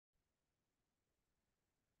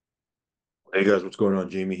Hey guys, what's going on?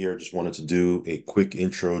 Jamie here. Just wanted to do a quick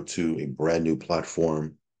intro to a brand new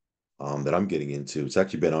platform that I'm getting into. It's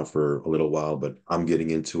actually been on for a little while, but I'm getting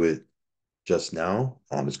into it just now.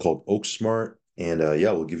 It's called Oak Smart, and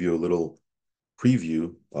yeah, we'll give you a little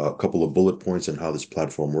preview, a couple of bullet points on how this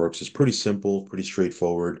platform works. It's pretty simple, pretty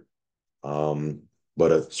straightforward, um,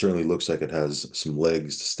 but it certainly looks like it has some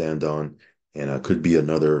legs to stand on, and could be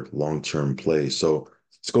another long-term play. So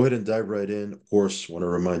let's go ahead and dive right in. Of course, want to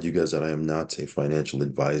remind you guys that I am not a financial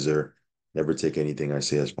advisor. Never take anything I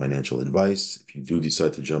say as financial advice. If you do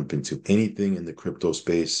decide to jump into anything in the crypto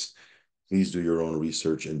space, please do your own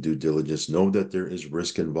research and due diligence. Know that there is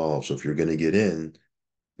risk involved. So if you're going to get in,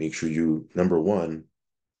 make sure you, number one,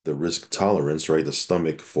 the risk tolerance, right? The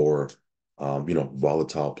stomach for,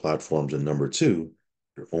 volatile platforms. And number two,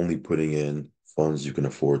 you're only putting in funds you can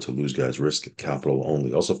afford to lose, guys. Risk capital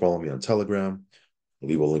only. Also, follow me on Telegram. I'll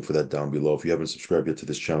leave a link for that down below. If you haven't subscribed yet to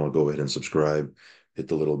this channel, go ahead and subscribe. Hit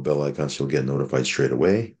the little bell icon so you'll get notified straight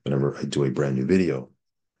away whenever I do a brand new video.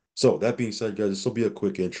 So that being said, guys, this will be a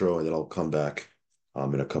quick intro, and then I'll come back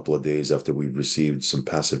in a couple of days after we've received some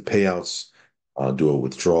passive payouts, do a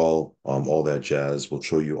withdrawal, all that jazz. We'll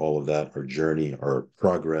show you all of that, our journey, our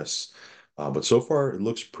progress. But so far, it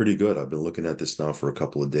looks pretty good. I've been looking at this now for a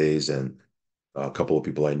couple of days, and a couple of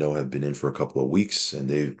people I know have been in for a couple of weeks, and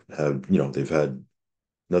they've had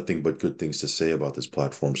nothing but good things to say about this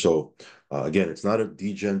platform. So again, it's not a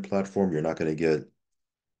degen platform. You're not going to get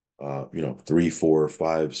 3, 4,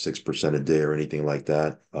 5, 6% a day or anything like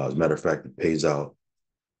that. As a matter of fact, it pays out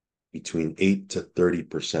between 8 to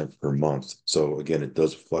 30% per month. So again, it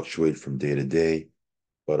does fluctuate from day to day,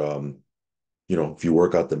 but if you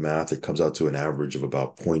work out the math, it comes out to an average of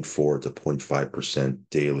about 0.4 to 0.5%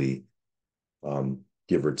 daily,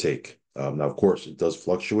 give or take. Now, of course, it does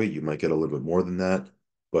fluctuate. You might get a little bit more than that,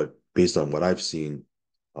 but based on what I've seen,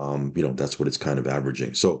 that's what it's kind of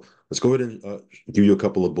averaging. So let's go ahead and give you a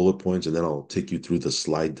couple of bullet points, and then I'll take you through the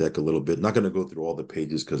slide deck a little bit. Not going to go through all the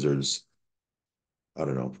pages because there's, I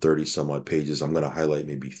don't know, 30 some odd pages. I'm going to highlight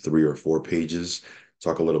maybe 3 or 4 pages,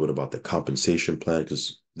 talk a little bit about the compensation plan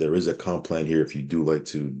because there is a comp plan here if you do like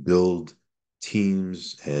to build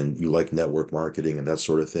teams and you like network marketing and that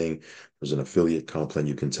sort of thing. There's an affiliate comp plan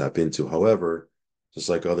you can tap into. However, just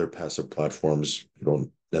like other passive platforms, you don't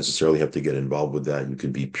necessarily have to get involved with that. You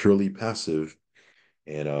can be purely passive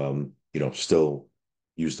and still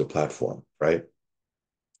use the platform, right?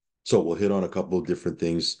 So we'll hit on a couple of different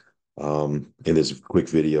things in this quick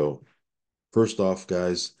video. First off,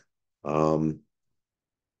 guys, um,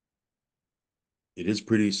 it is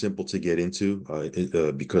pretty simple to get into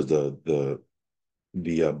because the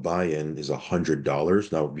buy-in is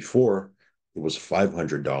 $100. Now, before it was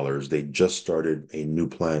 $500. They just started a new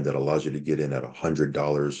plan that allows you to get in at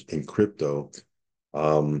 $100 in crypto.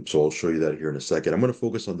 So I'll show you that here in a second. I'm going to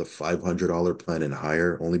focus on the $500 plan and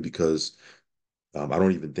higher only because I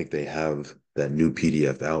don't even think they have that new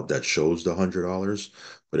PDF out that shows the $100,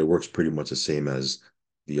 but it works pretty much the same as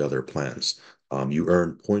the other plans. You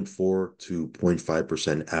earn 0.4 to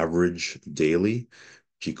 0.5% average daily,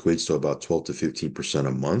 which equates to about 12 to 15%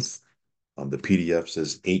 a month. The PDF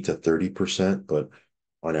says 8 to 30%, but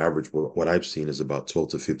on average, what I've seen is about 12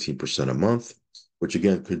 to 15% a month, which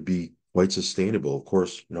again could be quite sustainable. Of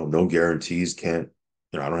course, no guarantees, can't,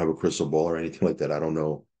 I don't have a crystal ball or anything like that. I don't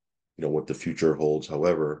know what the future holds.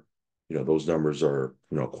 However, those numbers are,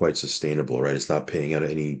 quite sustainable, right? It's not paying out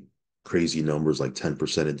any crazy numbers like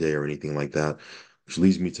 10% a day or anything like that, which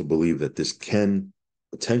leads me to believe that this can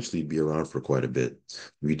potentially be around for quite a bit.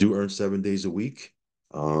 We do earn 7 days a week.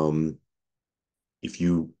 If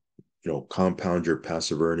you compound your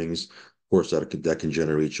passive earnings, of course, that can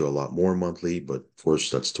generate you a lot more monthly, but of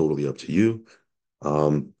course, that's totally up to you.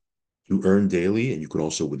 Um, you earn daily and you can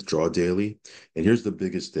also withdraw daily. And here's the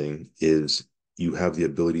biggest thing is you have the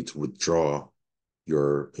ability to withdraw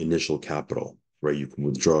your initial capital, right? You can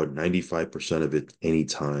withdraw 95% of it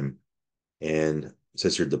anytime. And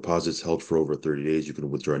since your deposit's held for over 30 days, you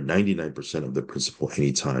can withdraw 99% of the principal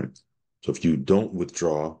anytime. So if you don't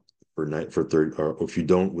withdraw for 30, or if you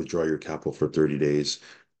don't withdraw your capital for 30 days,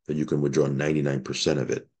 then you can withdraw 99% of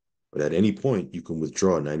it. But at any point, you can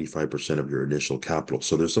withdraw 95% of your initial capital.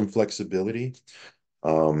 So there's some flexibility.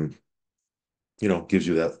 Um, gives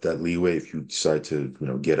you that leeway if you decide to,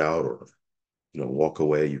 get out or, walk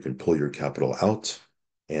away, you can pull your capital out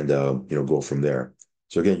and, go from there.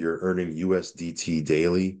 So again, you're earning USDT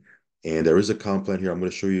daily. And there is a comp plan here. I'm going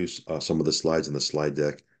to show you some of the slides in the slide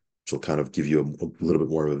deck, which will kind of give you a little bit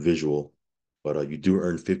more of a visual. But you do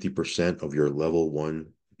earn 50% of your level one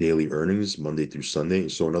daily earnings Monday through Sunday.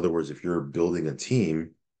 So in other words, if you're building a team,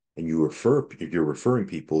 and if you're referring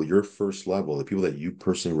people, your first level, the people that you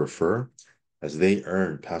personally refer, as they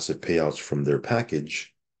earn passive payouts from their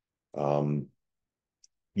package, um,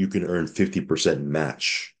 you can earn 50%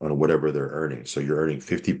 match on whatever they're earning. So you're earning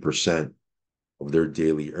 50% of their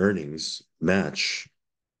daily earnings match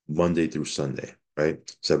Monday through Sunday, right?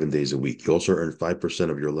 7 days a week. You also earn 5%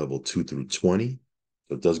 of your level 2 through 20.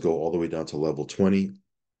 So it does go all the way down to level 20.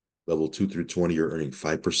 Level 2 through 20, you're earning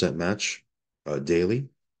 5% match daily.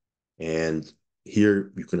 And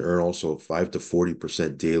here you can earn also 5 to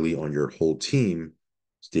 40% daily on your whole team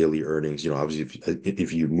daily earnings. Obviously,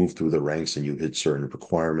 if you move through the ranks and you hit certain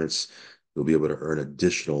requirements, you'll be able to earn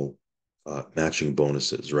additional matching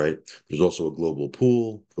bonuses, right? There's also a global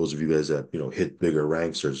pool. Those of you guys that hit bigger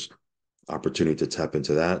ranks, there's opportunity to tap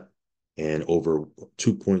into that. And over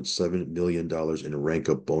 $2.7 million in rank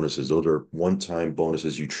up bonuses. Those are one-time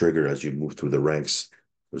bonuses you trigger as you move through the ranks.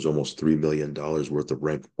 There's almost $3 million worth of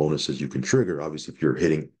rank bonuses you can trigger, obviously, if you're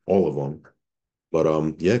hitting all of them.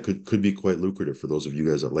 But yeah, could be quite lucrative for those of you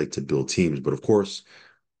guys that like to build teams. But of course,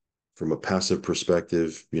 from a passive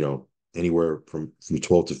perspective, anywhere from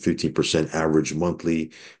 12 to 15% average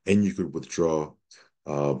monthly, and you could withdraw,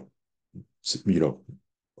 uh, you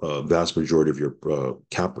know, vast majority of your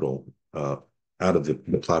capital out of the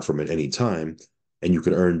platform at any time, and you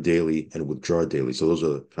can earn daily and withdraw daily. So those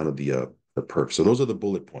are kind of the perks. So those are the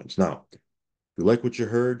bullet points. Now, if you like what you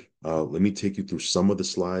heard, let me take you through some of the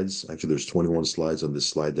slides. Actually, there's 21 slides on this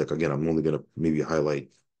slide deck. Again, I'm only going to maybe highlight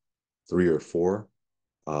 3 or 4,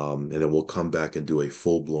 and then we'll come back and do a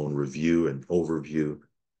full-blown review and overview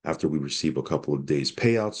after we receive a couple of days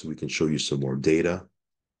payouts, so we can show you some more data.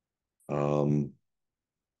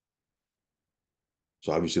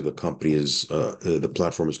 So obviously the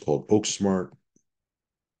platform is called OakSmart.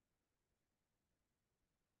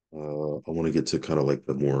 I want to get to kind of like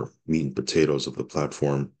the more meat and potatoes of the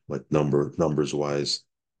platform, like numbers wise.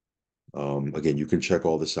 Again, you can check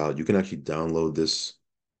all this out. You can actually download this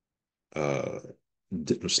uh,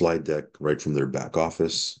 slide deck right from their back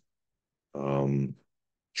office. Um,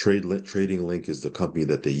 Trading Link is the company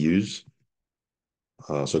that they use.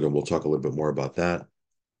 So again, we'll talk a little bit more about that.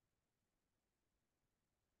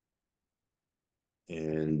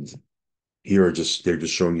 And they're just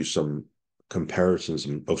showing you some comparisons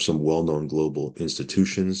of some well-known global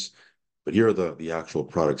institutions. But here are the actual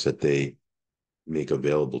products that they make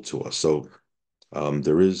available to us. So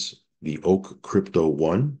there is the Oak Crypto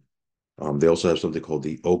One. They also have something called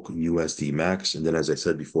the Oak USD Max. And then, as I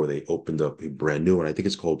said before, they opened up a brand new one. I think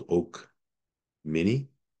it's called Oak Mini,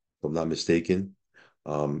 if I'm not mistaken.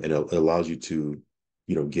 And it allows you to,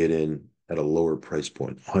 get in at a lower price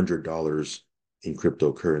point. $100 in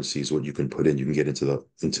cryptocurrency is what you can put in. You can get into the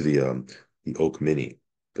Oak Mini.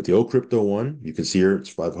 But the Oak Crypto One, you can see here,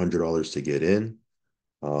 it's $500 to get in.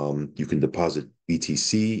 You can deposit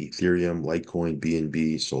BTC, Ethereum, Litecoin,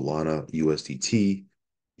 BNB, Solana, USDT,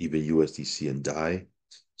 even USDC and DAI.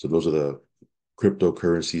 So those are the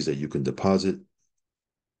cryptocurrencies that you can deposit.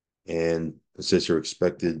 And it says your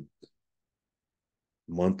expected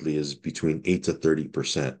monthly is between 8 to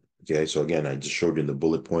 30%. Okay. So again, I just showed you in the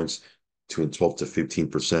bullet points between 12 to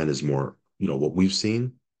 15% is more, what we've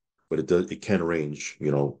seen, but it can range,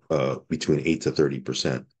 between 8 to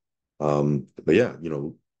 30%. But yeah,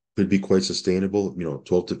 could be quite sustainable.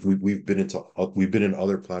 12 to we've been in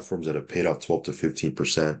other platforms that have paid out 12 to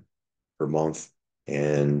 15% per month.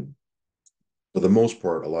 And for the most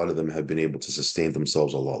part, a lot of them have been able to sustain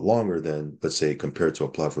themselves a lot longer than, let's say, compared to a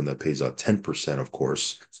platform that pays out 10%, of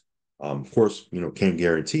course. Of course, can't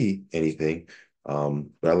guarantee anything. But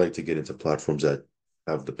I like to get into platforms that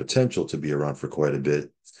have the potential to be around for quite a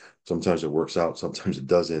bit. Sometimes it works out, sometimes it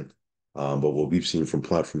doesn't. But what we've seen from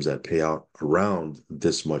platforms that pay out around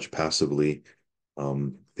this much passively,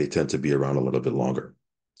 they tend to be around a little bit longer.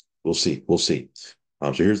 We'll see. We'll see.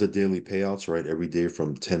 So here's the daily payouts, right? Every day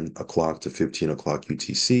from 10 o'clock to 15 o'clock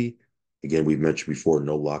UTC. Again, we've mentioned before,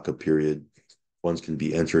 no lockup period. Funds can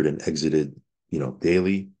be entered and exited,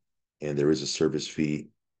 daily. And there is a service fee,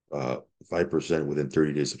 5% within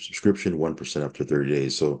 30 days of subscription, 1% after 30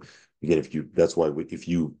 days. So again, that's why if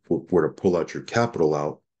you were to pull out your capital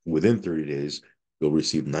out within 30 days, you'll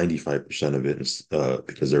receive 95% of it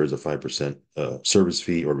because there is a 5% service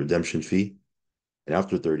fee or redemption fee. And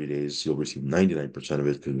after 30 days, you'll receive 99% of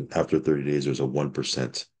it because after 30 days, there's a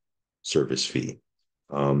 1% service fee.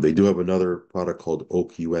 They do have another product called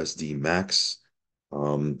Oak USD Max.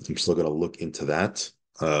 I'm still going to look into that.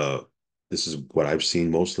 This is what I've seen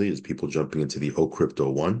mostly is people jumping into the Oak Crypto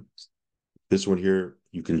One. This one here,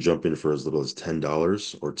 you can jump in for as little as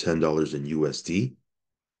 $10 or $10 in USD.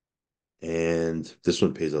 And this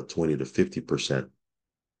one pays out 20 to 50%.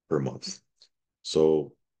 per month.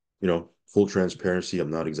 So, full transparency,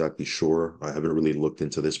 I'm not exactly sure. I haven't really looked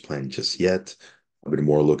into this plan just yet. I've been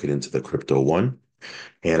more looking into the crypto one.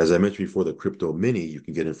 And as I mentioned before, the crypto mini, you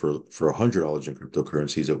can get in for $100 in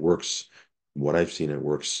cryptocurrencies. It works, what I've seen, it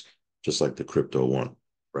works just like the crypto one,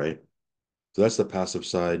 right? So that's the passive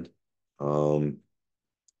side. Of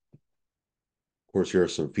course, here are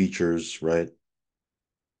some features, right?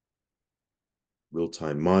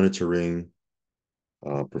 Real-time monitoring,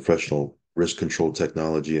 professional risk control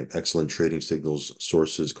technology, excellent trading signals,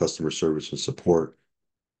 sources, customer service and support.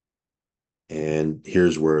 And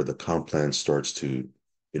here's where the comp plan starts to,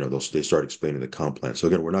 they start explaining the comp plan. So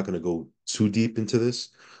again, we're not going to go too deep into this.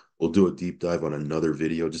 We'll do a deep dive on another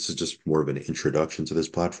video. This is just more of an introduction to this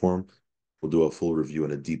platform. We'll do a full review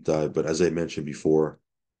and a deep dive. But as I mentioned before,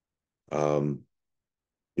 um,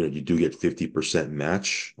 you do get 50%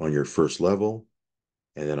 match on your first level,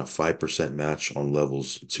 and then a 5% match on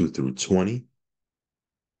levels 2 through 20.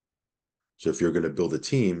 So if you're going to build a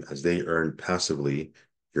team, as they earn passively,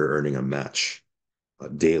 you're earning a match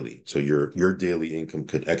daily. So your daily income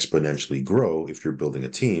could exponentially grow if you're building a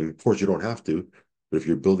team. Of course, you don't have to, but if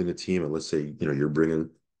you're building a team, and let's say you're bringing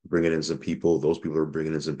in some people, those people are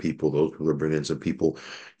bringing in some people, those people are bringing in some people,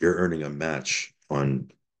 you're earning a match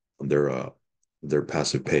on their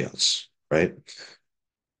passive payouts, right?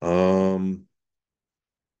 Um,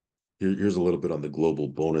 here's a little bit on the global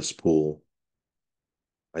bonus pool.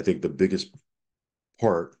 I think the biggest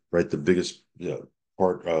part, right? The biggest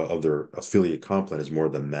part of their affiliate comp plan is more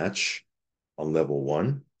the match on level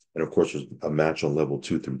one. And of course, there's a match on level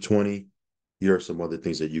 2 through 20. Here are some other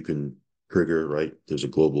things that you can trigger, right? There's a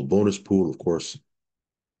global bonus pool. Of course,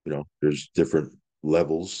 there's different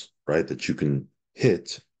levels, right, that you can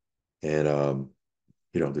hit. And,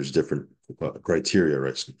 there's different criteria,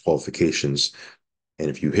 right? Qualifications. And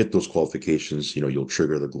if you hit those qualifications, you'll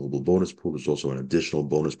trigger the global bonus pool. There's also an additional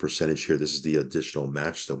bonus percentage here. This is the additional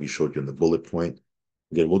match that we showed you in the bullet point.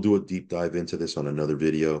 Again, we'll do a deep dive into this on another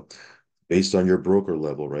video based on your broker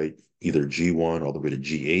level, right? Either G1 all the way to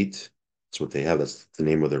G8. That's what they have. That's the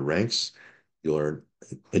name of their ranks. You'll earn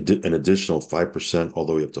an additional 5% all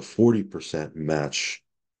the way up to 40% match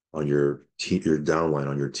on your downline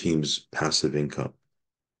on your team's passive income.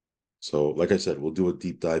 So, like I said, we'll do a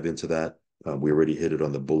deep dive into that. We already hit it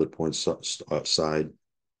on the bullet points side,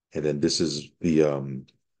 and then this is the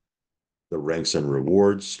ranks and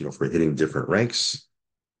rewards. For hitting different ranks.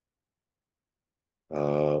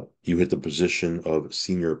 You hit the position of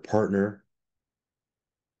senior partner,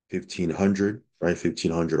 1,500, right?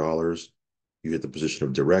 $1,500. You hit the position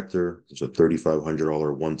of director. There's a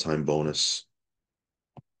 $3,500 one-time bonus.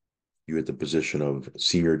 You hit the position of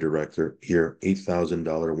senior director here,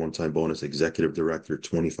 $8,000 one-time bonus. Executive director,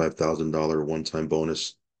 $25,000 one-time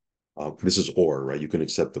bonus. This is right? You can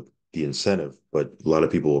accept the incentive, but a lot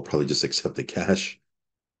of people will probably just accept the cash.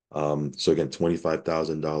 So again,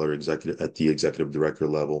 $25,000 executive at the executive director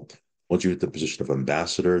level. Once you hit the position of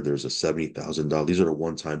ambassador, there's a $70,000. These are the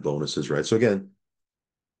one-time bonuses, right? So again,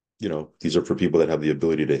 these are for people that have the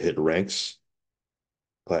ability to hit ranks.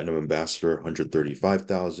 Platinum ambassador,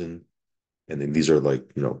 135,000. And then these are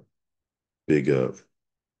like, big uh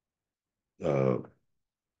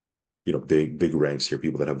big ranks here,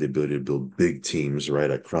 people that have the ability to build big teams,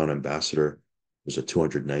 right? At Crown Ambassador, there's a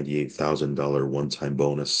 $298,000 one-time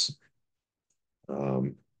bonus.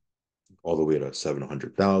 All the way to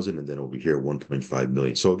 700,000, and then over here 1.5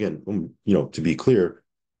 million. So again, to be clear,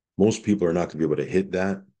 most people are not going to be able to hit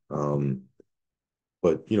that.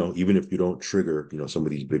 But even if you don't trigger, some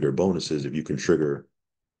of these bigger bonuses, if you can trigger,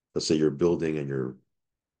 let's say you're building and your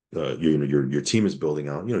team is building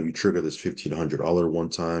out, you trigger this $1,500 one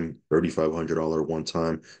time, $3,500 one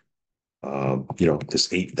time, this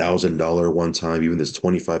 $8,000 one time, even this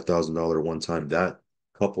 $25,000 one time, that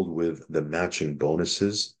coupled with the matching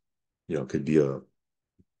bonuses, could be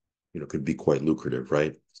could be quite lucrative,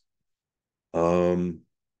 right?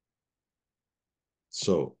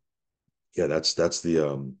 So yeah, that's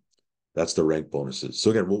the rank bonuses.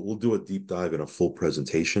 So again, we'll do a deep dive and a full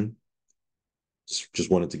presentation.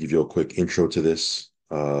 Just wanted to give you a quick intro to this.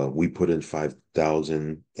 We put in 5,000,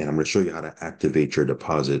 and I'm going to show you how to activate your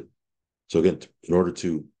deposit. So again, in order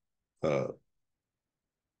to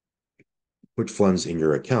put funds in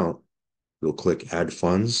your account, you'll click Add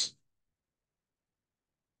Funds,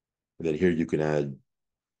 and then here you can add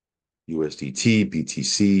USDT,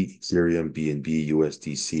 BTC, Ethereum, BNB,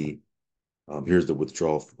 USDC. Here's the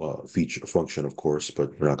withdrawal feature function, of course,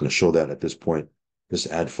 but we're not going to show that at this point. Just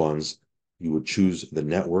add funds. You would choose the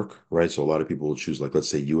network, right? So a lot of people will choose, like, let's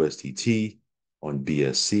say USDT on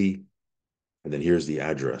BSC, and then here's the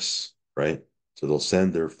address, right? So they'll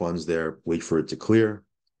send their funds there, wait for it to clear.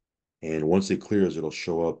 And once it clears, it'll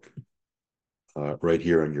show up right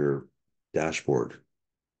here on your dashboard.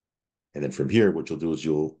 And then from here, what you'll do is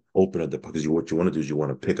you'll open it because what you want to do is you want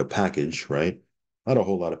to pick a package, right? Not a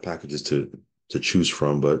whole lot of packages to choose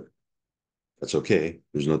from, but that's okay.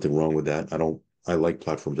 There's nothing wrong with that. I like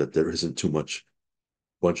platforms that there isn't too much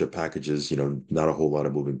bunch of packages, not a whole lot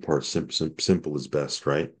of moving parts. Simple is best,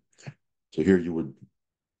 right? So here you would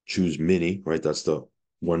choose mini, right? That's the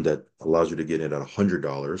one that allows you to get in at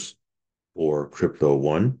 $100 or crypto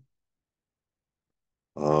one.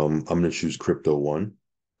 I'm going to choose crypto one,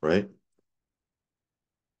 right?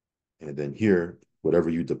 And then here, whatever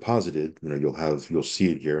you deposited, you'll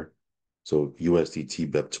see it here. So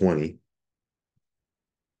USDT BEP20.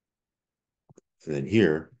 And then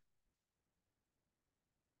here,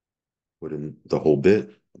 put in the whole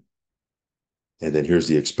bit. And then here's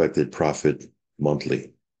the expected profit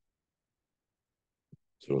monthly.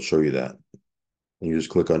 So it'll show you that. And you just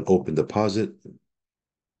click on open deposit.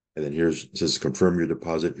 And then it says confirm your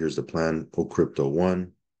deposit. Here's the plan. Oh, crypto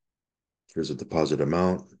one. Here's the deposit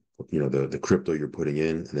amount, the crypto you're putting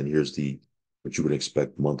in. And then here's what you would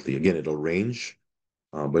expect monthly. Again, it'll range,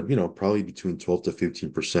 but probably between 12 to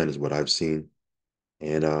 15% is what I've seen.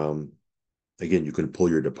 And again, you can pull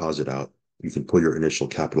your deposit out. You can pull your initial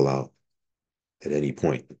capital out at any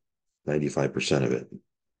point, 95% of it.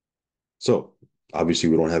 So obviously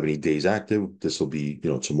we don't have any days active. This will be,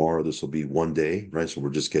 tomorrow, this will be one day, right? So we're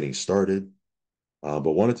just getting started. But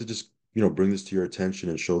wanted to just, bring this to your attention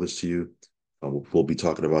and show this to you. We'll be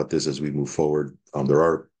talking about this as we move forward. There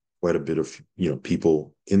are quite a bit of,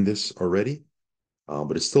 people in this already,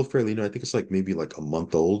 but it's still fairly new. I think it's maybe a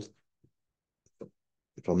month old,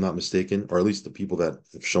 if I'm not mistaken, or at least the people that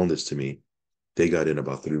have shown this to me, they got in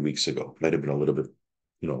about 3 weeks ago. Might have been a little bit,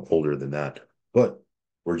 older than that, but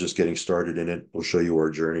we're just getting started in it. We'll show you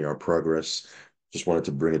our journey, our progress. Just wanted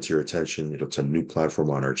to bring it to your attention. It's a new platform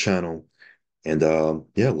on our channel. And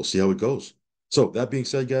yeah, we'll see how it goes. So that being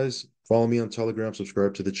said, guys, follow me on Telegram,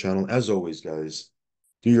 subscribe to the channel. As always, guys,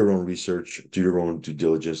 do your own research, do your own due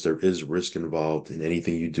diligence. There is risk involved in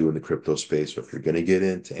anything you do in the crypto space. So if you're going to get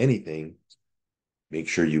into anything, make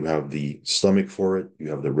sure you have the stomach for it,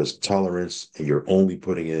 you have the risk tolerance, and you're only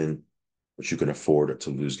putting in what you can afford to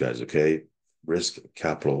lose, guys, okay? Risk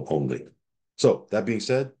capital only. So that being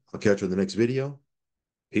said, I'll catch you in the next video.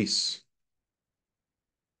 Peace.